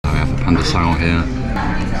pandesal here.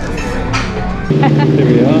 Here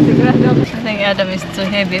we are. I think Adam is too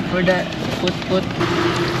heavy for that food.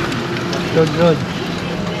 Good.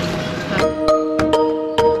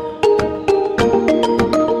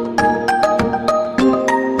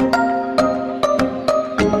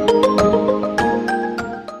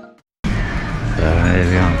 So here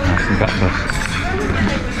we are, have some breakfast.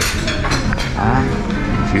 And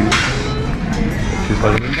choose by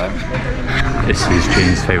the window. This is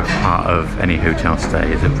Jean's favourite part of any hotel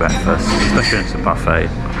stay, is a breakfast, especially when it's a buffet.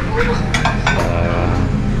 So,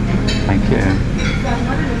 thank you.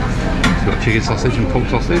 So we've got chicken sausage and pork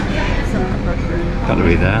sausage.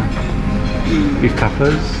 Cutlery there. Beef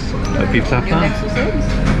tapas. Beef tapa.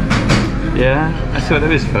 Yeah, let's see what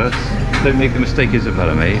there is first. Don't make the mistake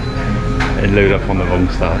Isabella made and load up on the wrong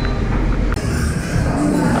stuff.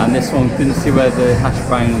 And this one, didn't see where the hash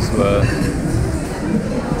browns were.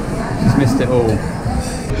 Just missed it all.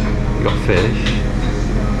 We got fish,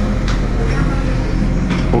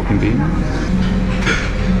 pork and beans,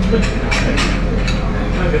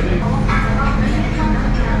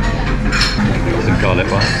 got some garlic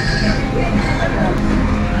rice.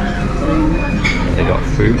 They got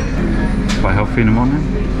fruit, quite healthy in the morning.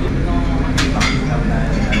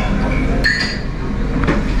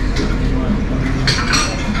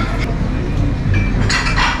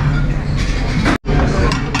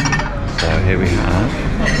 Here we have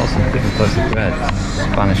lots of different types of bread.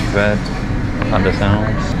 Spanish bread,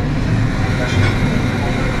 pandesals.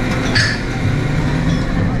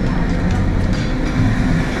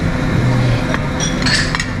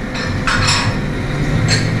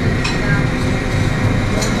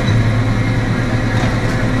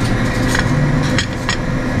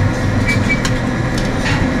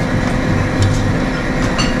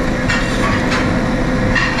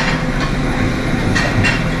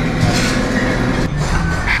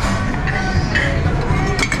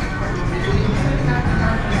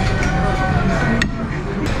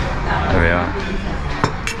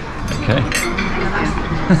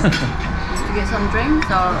 To get some drinks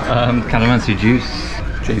or? Calamansi juice.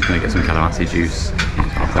 Jane's going to get some calamansi juice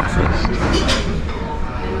for breakfast.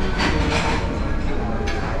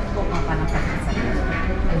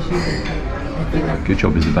 Good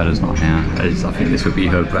job Isabella's not here. I think this would be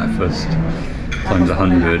her breakfast times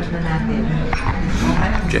 100.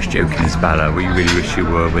 Just joking, Isabella, we really wish you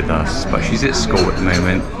were with us, but she's at school at the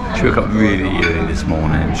moment. She woke up really early this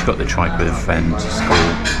morning. She got the trike with a friend to school.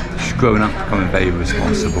 She's grown up, becoming very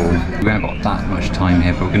responsible. We haven't got that much time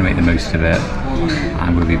here, but we're going to make the most of it.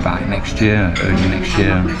 And we'll be back next year, early next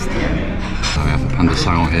year. So we have the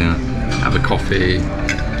pandesal here, have a coffee.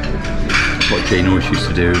 That's what Jane always used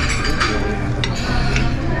to do.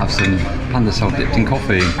 Have some pandesal dipped in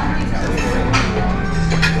coffee.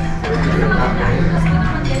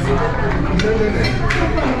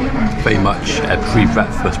 Very much a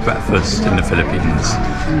breakfast in the Philippines.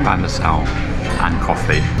 Pandesal and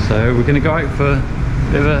coffee. So we're going to go out for a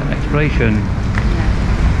bit of an exploration.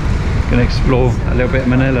 Going to explore a little bit of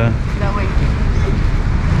Manila. That way.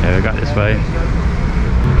 Yeah, we got this way.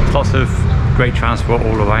 Lots of great transport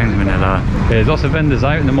all around Manila. There's lots of vendors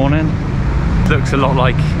out in the morning. Looks a lot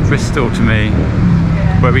like Bristol to me,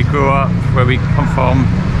 where we grew up, where we come from.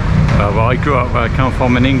 Well, I grew up where I come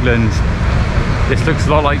from in England. This looks a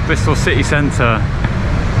lot like Bristol city centre.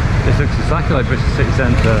 This looks exactly like Bristol city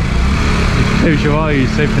centre. You close your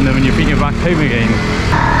eyes, open them, and you're thinking back home again.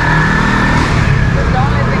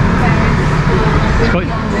 It's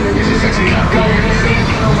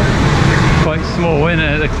quite small, isn't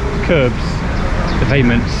it? The curbs, the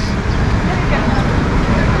pavements.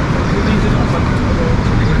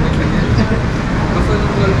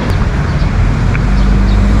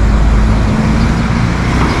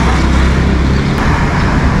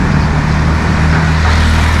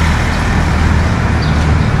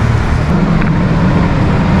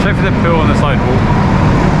 Check for the pool on the sidewalk.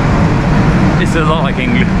 It's a lot like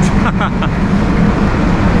England.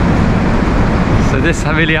 So this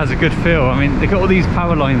really has a good feel. I mean, they've got all these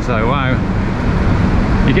power lines though, wow.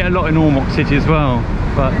 You get a lot in Ormoc City as well,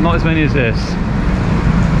 but not as many as this.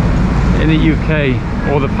 In the UK,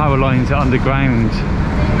 all the power lines are underground,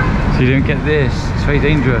 so you don't get this. It's very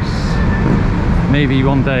dangerous. Maybe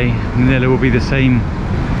one day Manila will be the same.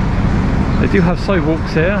 They do have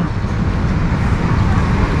sidewalks here.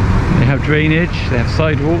 They have drainage, they have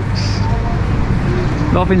sidewalks.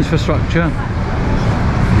 A lot of infrastructure.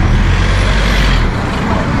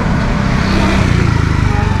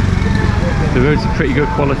 The roads are pretty good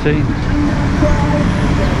quality.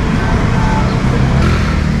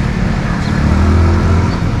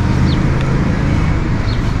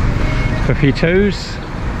 For a few toes.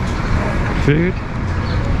 food.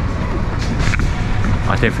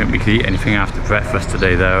 I don't think we could eat anything after breakfast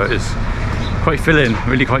today though. It was quite filling,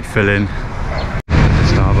 really quite filling.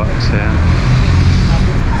 Starbucks here.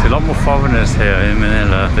 There's a lot more foreigners here in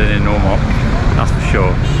Manila than in Ormoc, that's for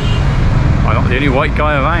sure. I'm not the only white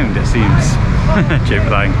guy around, it seems. Joke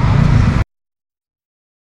lang.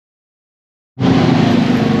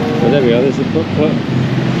 So there we are, there's a book.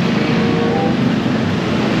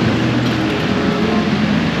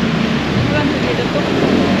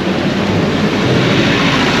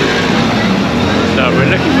 So we're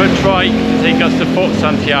looking for a trike to take us to Fort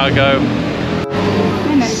Santiago.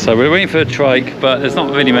 So we're waiting for a trike, but there's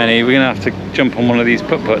not really many. We're gonna have to jump on one of these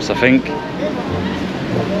put-puts, I think.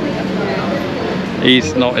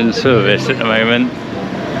 He's not in service at the moment.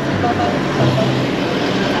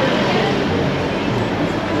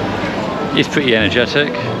 He's pretty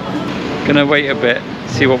energetic. Gonna wait a bit,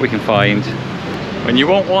 see what we can find. When you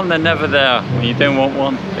want one, they're never there. When you don't want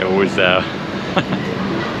one, they're always there.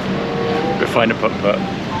 We'll find a put-put.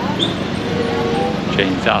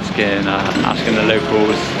 Jane's asking the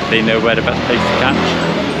locals if they know where the best place to catch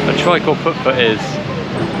a trike or put-put is.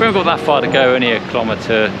 We haven't got that far to go, only a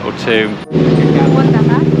kilometre or two. Here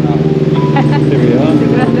we are.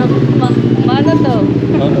 Mana to?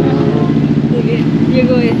 You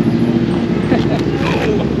go in.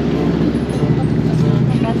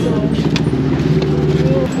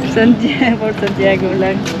 Santiago, Santiago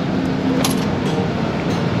lang.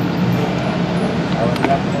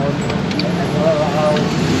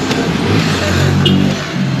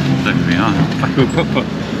 There we are. Back to a put-put.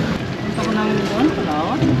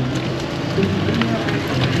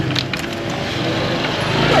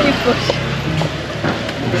 You push.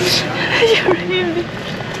 You really.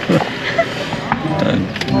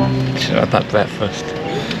 Should have had that breakfast. I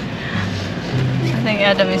think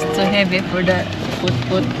Adam is too heavy for that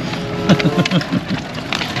put.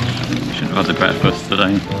 Should have had the breakfast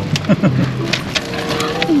today.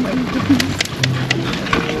 Oh my goodness.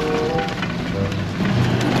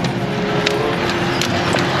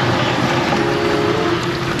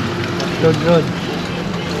 Good.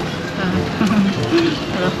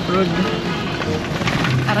 Rough road.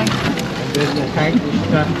 Arang.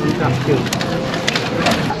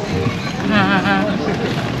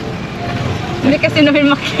 Hindi kasi namin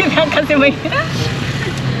makita kasi may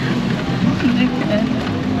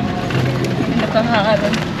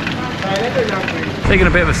Taking a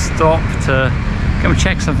bit of a stop to go and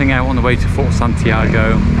check something out on the way to Fort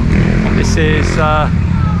Santiago. This is a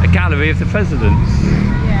gallery of the presidents.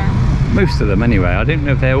 Yeah. Most of them anyway. I don't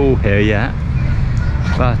know if they're all here yet,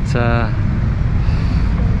 but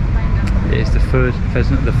it's the third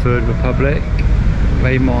president of the Third Republic,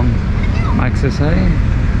 Raymond Magsaysay.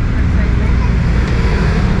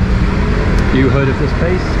 You heard of this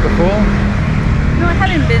place before? No, I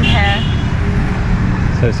haven't been here.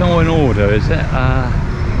 So it's all in order, is it?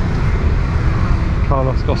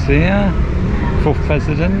 Carlos Garcia, fourth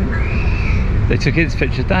president. They took his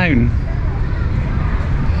picture down.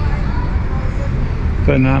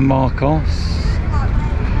 Ferdinand Marcos,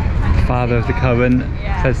 father of the current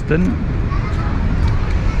president.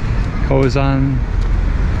 Corazon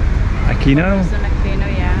Aquino.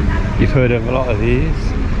 Yeah. You've heard of a lot of these.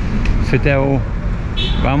 Fidel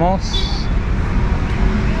Ramos.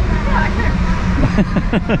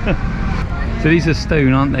 So these are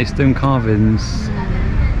stone, aren't they? Stone carvings.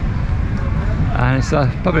 And it's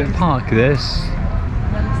a public park, this.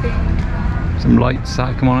 Some lights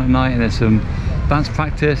that come on at night, and there's some dance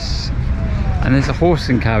practice. And there's a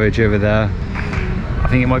horsing carriage over there. I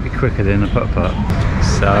think it might be quicker than a put-put.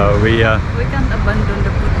 So we can't abandon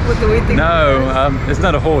the put waiting. No, there's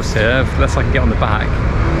not a horse here, unless I can get on the back.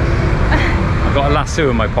 I've got a lasso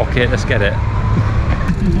in my pocket, let's get it.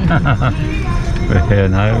 We're here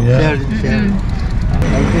now, yeah. Sir.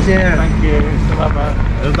 Thank you, sir. Thank you. Salamat.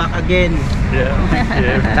 We're back again. Yeah, thank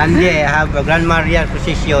you. Sunday, I have a Grand Maria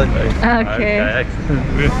procession. Okay. Excellent.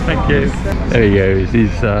 Thank you. There he goes.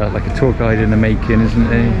 He's like a tour guide in the making, isn't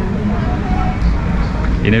he?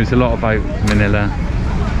 He knows a lot about Manila.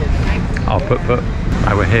 I'll put.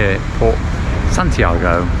 Now we're here at Port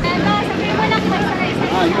Santiago.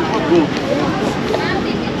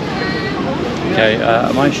 Okay,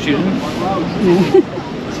 am I a student?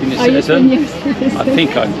 Senior citizen? I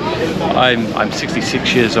think I'm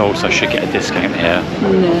 66 years old, so I should get a discount here.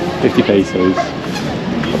 No. 50 pesos.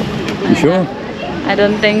 You sure? I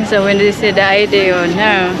don't think so. When they say the ID, or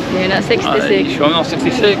no, you're not 66. You sure I'm not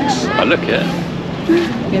 66? I look it.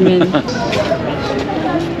 You mean?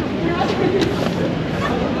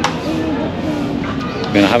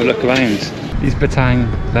 I'm gonna have a look around. these batang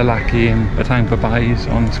lalaki and batang babais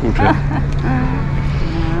on the school trip.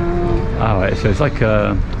 Alright, so it's like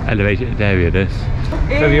a elevated area, this.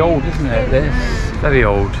 Very old, isn't it, this? Very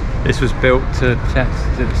old. This was built to protect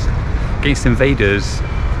against invaders.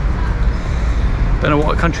 Don't know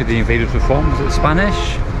what country the invaders were from. Was it Spanish?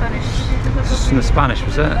 Spanish. This is from the Spanish,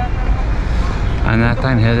 was it? And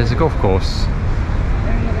down here there's a golf course.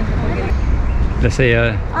 Let's say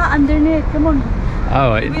underneath, come on. oh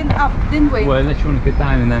right. We went up, didn't we? Well, unless you want to go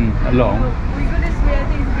down and then along. We go this way, I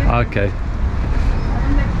think it's good. Okay.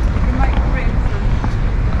 We might break some.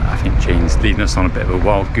 I think Jane's leading us on a bit of a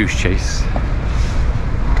wild goose chase.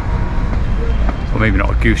 Or maybe not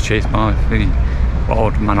a goose chase, but maybe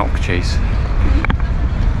wild manok chase.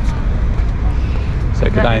 So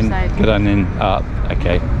go down and up.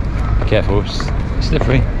 Okay. Be careful, it's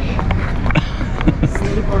slippery.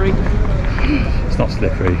 Slippery. It's not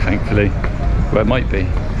slippery, thankfully. Well, it might be.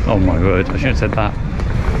 Oh my word, I shouldn't have said that.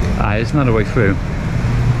 It's another way through.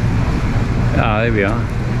 There we are.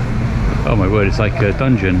 Oh my word, it's like a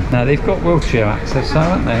dungeon. Now they've got wheelchair access,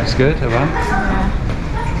 haven't they? That's good, alright.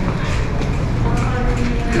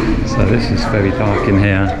 So this is very dark in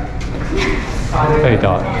here. Very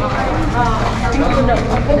dark.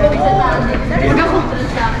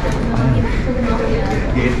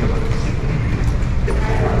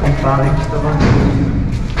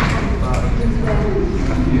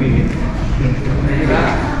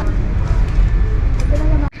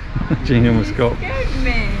 Jean almost got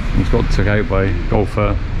took out by a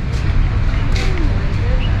golfer.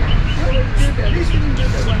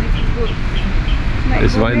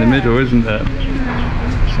 It's right in the middle, isn't it?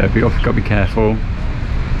 So you've got to be careful.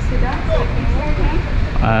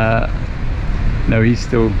 No, he's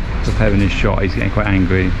still preparing his shot. He's getting quite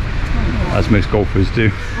angry, as most golfers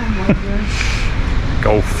do.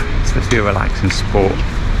 Golf, it's supposed to be a relaxing sport.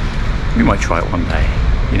 We might try it one day.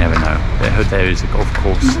 You never know. I heard there is a golf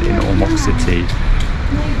course in Ormoc City.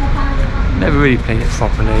 Never really played it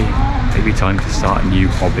properly. Maybe time to start a new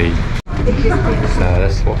hobby. So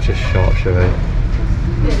let's watch a shot, shall we?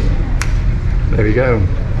 There we go.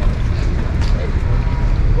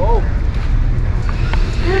 Whoa.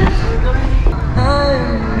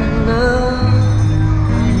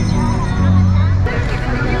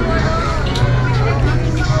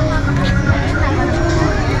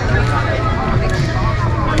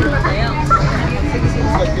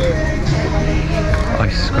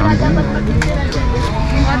 Ice scramble.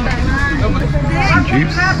 Some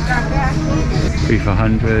juice. 3 for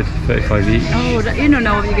 100, 35 each. Oh, you don't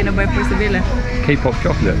know what you're gonna buy for Isabella. K-pop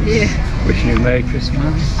chocolate. Yeah. Wishing you a Merry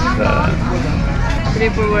Christmas. 3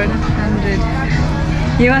 for 100.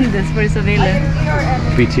 You want this for Isabella?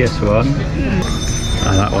 BTS one.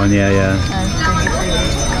 That one, yeah.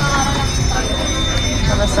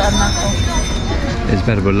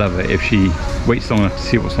 Isabella will love it if she waits long enough to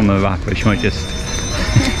see what's on the wrapper. She might just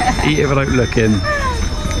eat it without looking.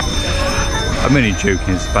 I'm only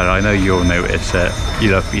joking, Isabella. I know you'll notice it.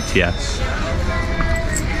 You love BTS.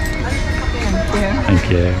 Thank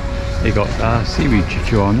you. They got seaweed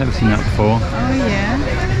chouchou on. Never seen that before. Oh yeah.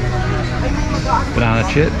 Banana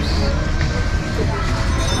chips.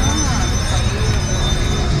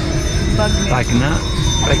 Bag nut.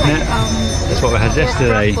 That's what we had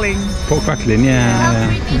yesterday. Pork crackling,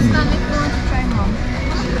 yeah.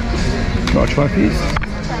 You want to try a piece?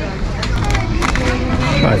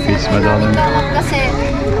 Try a piece, my darling. Kasi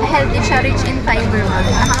healthy siya, rich in fiber.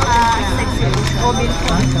 Sexy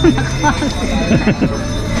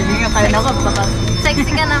Hindi nga kaya nakap baka. Sexy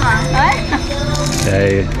ka naman.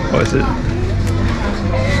 Okay, what is it?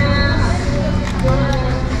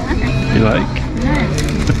 You like?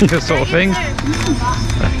 Your sort of thing?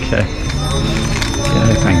 Okay.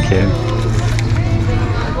 Yeah, thank you.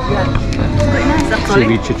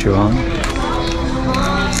 Seaweed chouchou.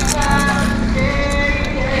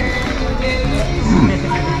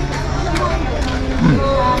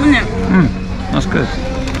 That's good.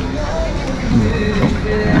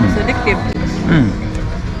 It's addictive.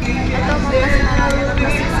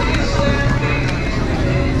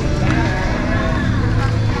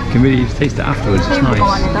 You can really taste it afterwards, it's nice.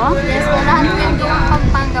 Yes, wala yung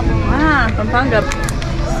Pampanga po. Pampanga.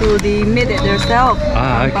 So they made it themselves.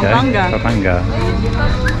 Okay. Pampanga. Thank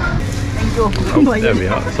you. Oh, there we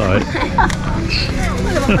are, sorry.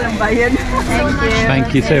 Thank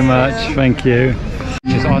you so much, thank you.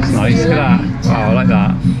 Just, oh, that's nice, look at that. Wow, I like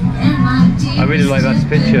that. I really like that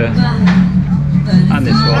picture. And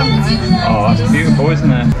this one. Oh, that's beautiful,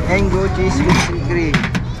 isn't it? Mango cheese with cream.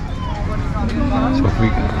 That's what we,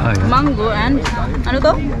 oh, yeah. Mango and ano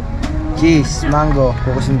to? Cheese, mango,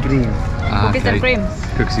 focus and cream. Cookies and cream.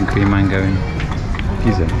 Cookies and cream, mango and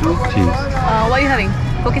pizza. Cheese. What are you having?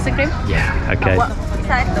 Cookies and cream? Yeah, okay.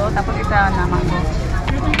 Isa ito, tapos isa na mango.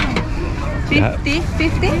 50?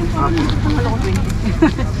 50? Ano ko 20?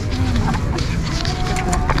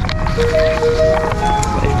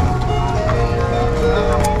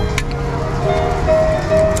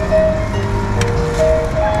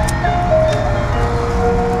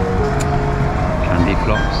 Candy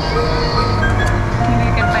floss. Maybe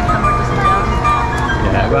you can find somewhere to sit down.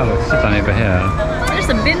 Yeah, well, let's sit down over here. There's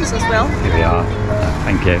some bins as well. Here we are.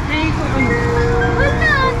 Thank you.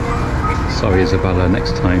 Sorry, Isabella,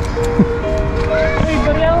 next time.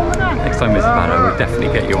 Next time, Isabella, we'll definitely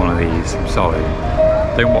get you one of these. I'm sorry.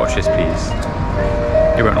 Don't watch this, please.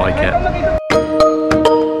 You won't like it.